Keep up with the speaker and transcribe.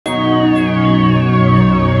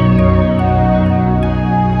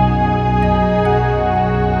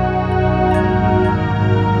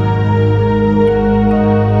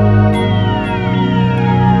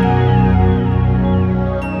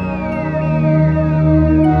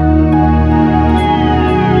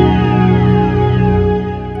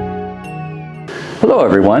Hello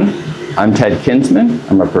everyone, I'm Ted Kinsman.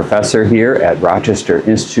 I'm a professor here at Rochester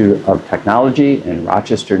Institute of Technology in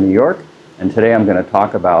Rochester, New York, and today I'm going to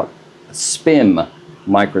talk about SPIM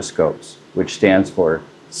microscopes, which stands for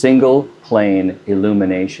Single Plane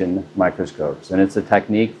Illumination Microscopes, and it's a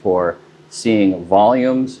technique for seeing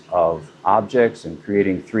volumes of objects and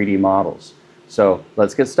creating 3D models. So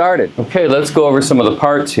let's get started. Okay, let's go over some of the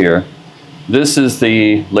parts here. This is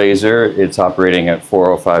the laser. It's operating at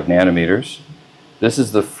 405 nanometers. This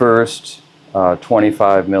is the first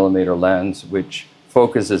 25 millimeter lens, which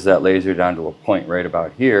focuses that laser down to a point right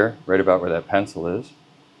about here, right about where that pencil is,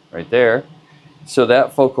 right there. So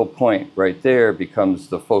that focal point right there becomes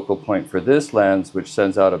the focal point for this lens, which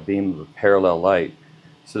sends out a beam of parallel light.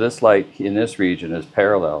 So this light in this region is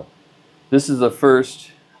parallel. This is the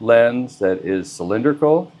first lens that is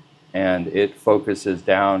cylindrical, and it focuses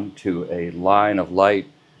down to a line of light,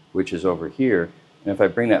 which is over here. And if I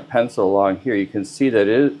bring that pencil along here, you can see that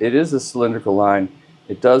it is a cylindrical line.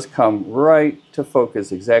 It does come right to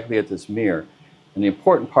focus exactly at this mirror. And the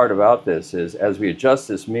important part about this is, as we adjust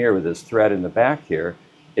this mirror with this thread in the back here,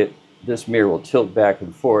 this mirror will tilt back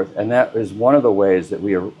and forth, and that is one of the ways that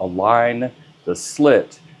we align the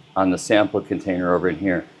slit on the sample container over in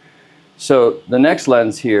here. So the next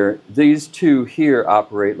lens here, these two here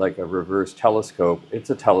operate like a reverse telescope.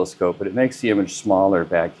 It's a telescope, but it makes the image smaller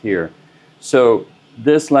back here. So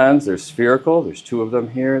this lens, they're spherical. There's two of them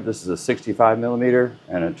here. This is a 65 millimeter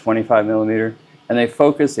and a 25 millimeter. And they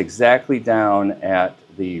focus exactly down at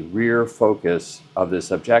the rear focus of this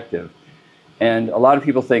objective. And a lot of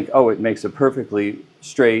people think, oh, it makes a perfectly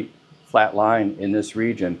straight, flat line in this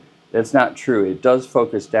region. That's not true. It does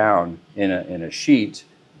focus down in a sheet,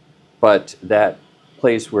 but that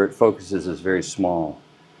place where it focuses is very small.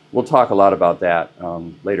 We'll talk a lot about that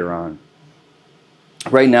later on.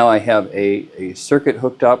 Right now I have a circuit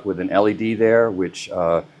hooked up with an LED there, which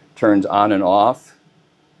turns on and off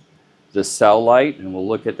the cell light, and we'll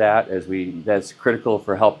look at that as that's critical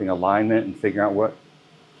for helping alignment and figuring out what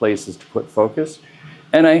places to put focus.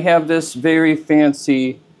 And I have this very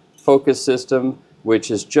fancy focus system, which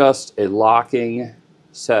is just a locking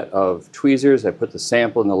set of tweezers. I put the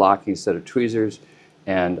sample in the locking set of tweezers,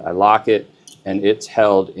 and I lock it, and it's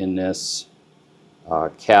held in this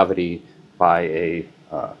cavity by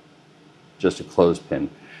just a clothespin.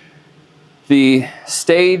 The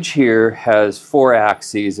stage here has 4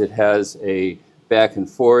 axes. It has a back and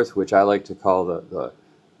forth, which I like to call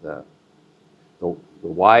the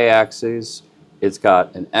y-axis. It's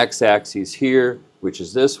got an x-axis here, which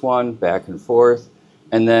is this one, back and forth.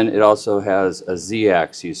 And then it also has a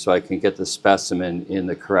z-axis, so I can get the specimen in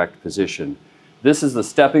the correct position. This is the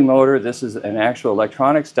stepping motor. This is an actual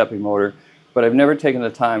electronic stepping motor, but I've never taken the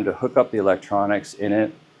time to hook up the electronics in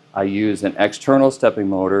it. I use an external stepping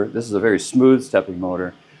motor. This is a very smooth stepping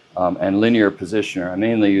motor and linear positioner. I'm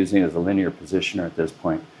mainly using it as a linear positioner at this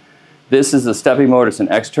point. This is the stepping motor. It's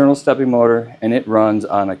an external stepping motor, and it runs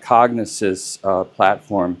on a Cognisys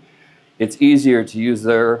platform. It's easier to use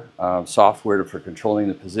their software for controlling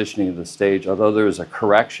the positioning of the stage, although there is a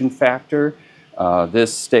correction factor.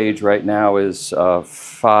 This stage right now is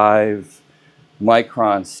 5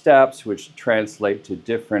 micron steps, which translate to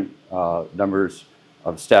different numbers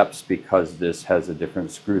of steps because this has a different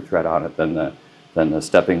screw thread on it than the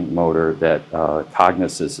stepping motor that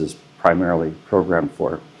Cognisys is primarily programmed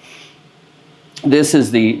for. This is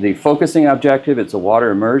the focusing objective. It's a water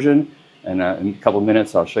immersion, and in a couple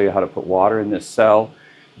minutes I'll show you how to put water in this cell.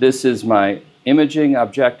 This is my imaging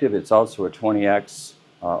objective. It's also a 20x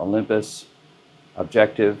Olympus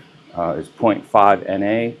objective. It's 0.5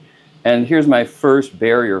 NA. And here's my first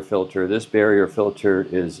barrier filter. This barrier filter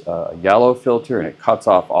is a yellow filter, and it cuts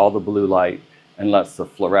off all the blue light and lets the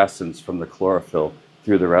fluorescence from the chlorophyll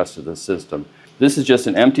through the rest of the system. This is just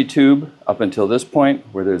an empty tube up until this point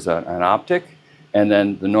where there's an optic, and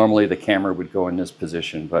then normally the camera would go in this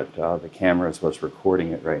position, but the camera is what's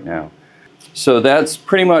recording it right now. So that's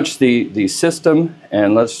pretty much the system,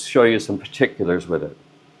 and let's show you some particulars with it.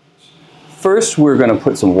 First, we're going to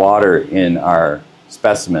put some water in our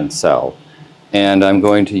specimen cell, and I'm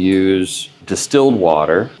going to use distilled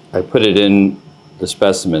water. I put it in the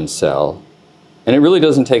specimen cell, and it really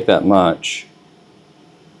doesn't take that much.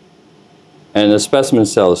 And the specimen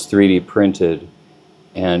cell is 3D printed,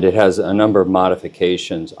 and it has a number of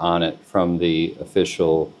modifications on it from the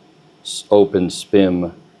official open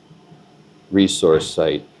SPIM resource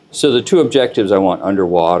site. So the two objectives I want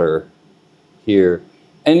underwater here.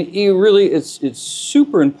 And it's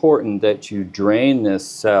super important that you drain this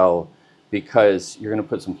cell because you're going to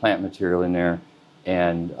put some plant material in there,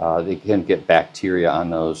 and they can get bacteria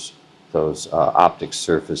on those optic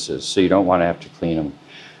surfaces, so you don't want to have to clean them.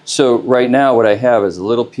 So right now what I have is a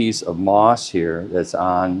little piece of moss here that's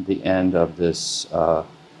on the end of this a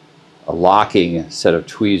locking set of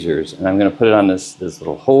tweezers, and I'm going to put it on this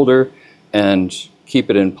little holder and keep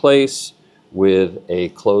it in place with a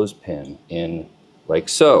clothespin in like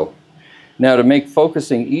so. Now to make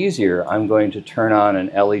focusing easier, I'm going to turn on an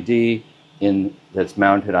LED that's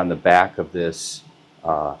mounted on the back of this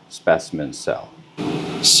specimen cell.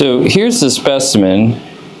 So here's the specimen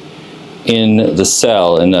in the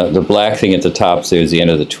cell, and the black thing at the top there is the end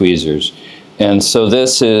of the tweezers. And so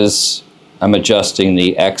this is, I'm adjusting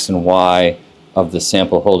the X and Y of the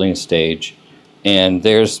sample holding stage, and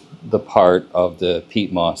there's the part of the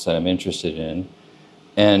peat moss that I'm interested in.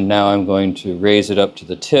 And now I'm going to raise it up to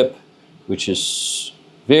the tip, which is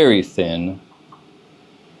very thin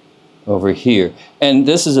over here. And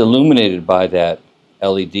this is illuminated by that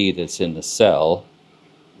LED that's in the cell,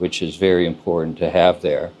 which is very important to have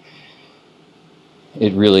there.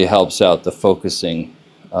 It really helps out the focusing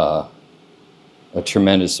a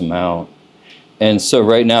tremendous amount. And so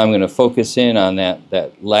right now I'm going to focus in on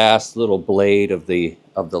that last little blade of the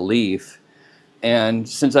leaf. And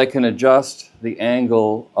since I can adjust the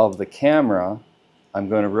angle of the camera, I'm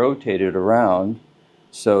going to rotate it around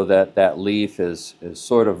so that that leaf is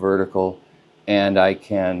sort of vertical, and I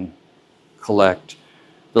can collect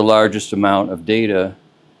the largest amount of data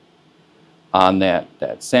on that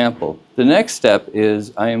sample. The next step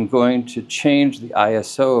is I am going to change the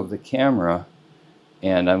ISO of the camera,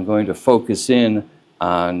 and I'm going to focus in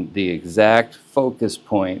on the exact focus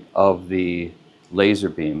point of the laser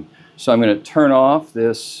beam. So I'm going to turn off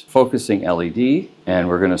this focusing LED, and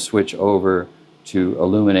we're going to switch over to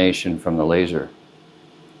illumination from the laser.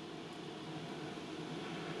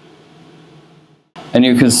 And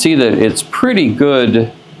you can see that it's pretty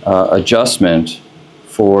good adjustment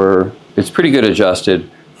for, it's pretty good adjusted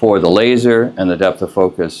for the laser and the depth of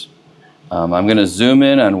focus. I'm going to zoom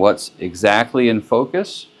in on what's exactly in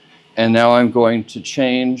focus, and now I'm going to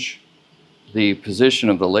change the position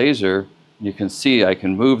of the laser. You can see I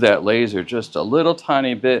can move that laser just a little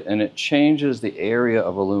tiny bit, and it changes the area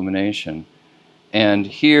of illumination. And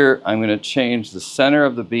here I'm going to change the center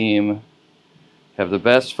of the beam, have the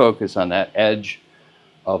best focus on that edge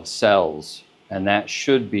of cells, and that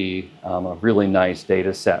should be a really nice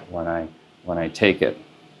data set when I take it.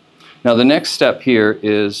 Now the next step here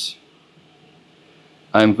is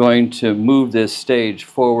I'm going to move this stage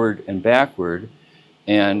forward and backward,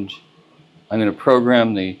 and I'm going to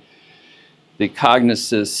program the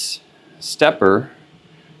Cognisys stepper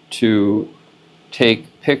to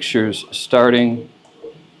take pictures starting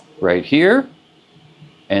right here,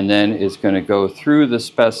 and then it's going to go through the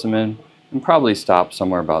specimen and probably stop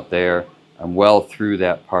somewhere about there. I'm well through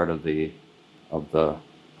that part of the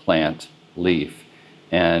plant leaf,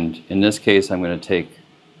 and in this case I'm going to take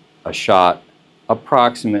a shot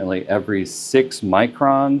approximately every 6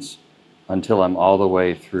 microns until I'm all the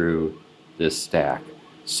way through this stack.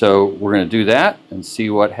 So we're going to do that and see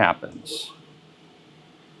what happens.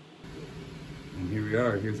 And here we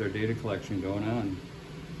are. Here's our data collection going on.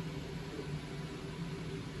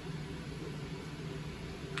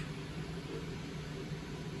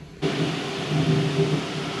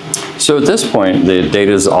 So at this point, the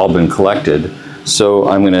data has all been collected. So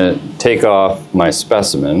I'm going to take off my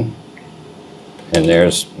specimen, and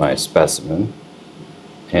there's my specimen.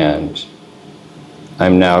 And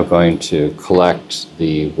I'm now going to collect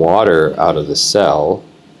the water out of the cell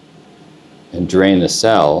and drain the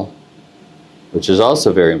cell, which is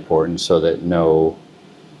also very important so that no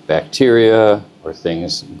bacteria or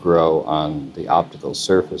things grow on the optical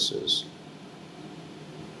surfaces.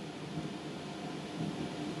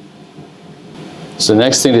 So the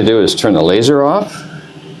next thing to do is turn the laser off,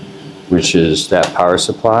 which is that power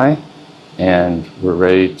supply, and we're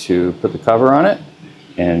ready to put the cover on it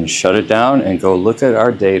and shut it down and go look at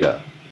our data.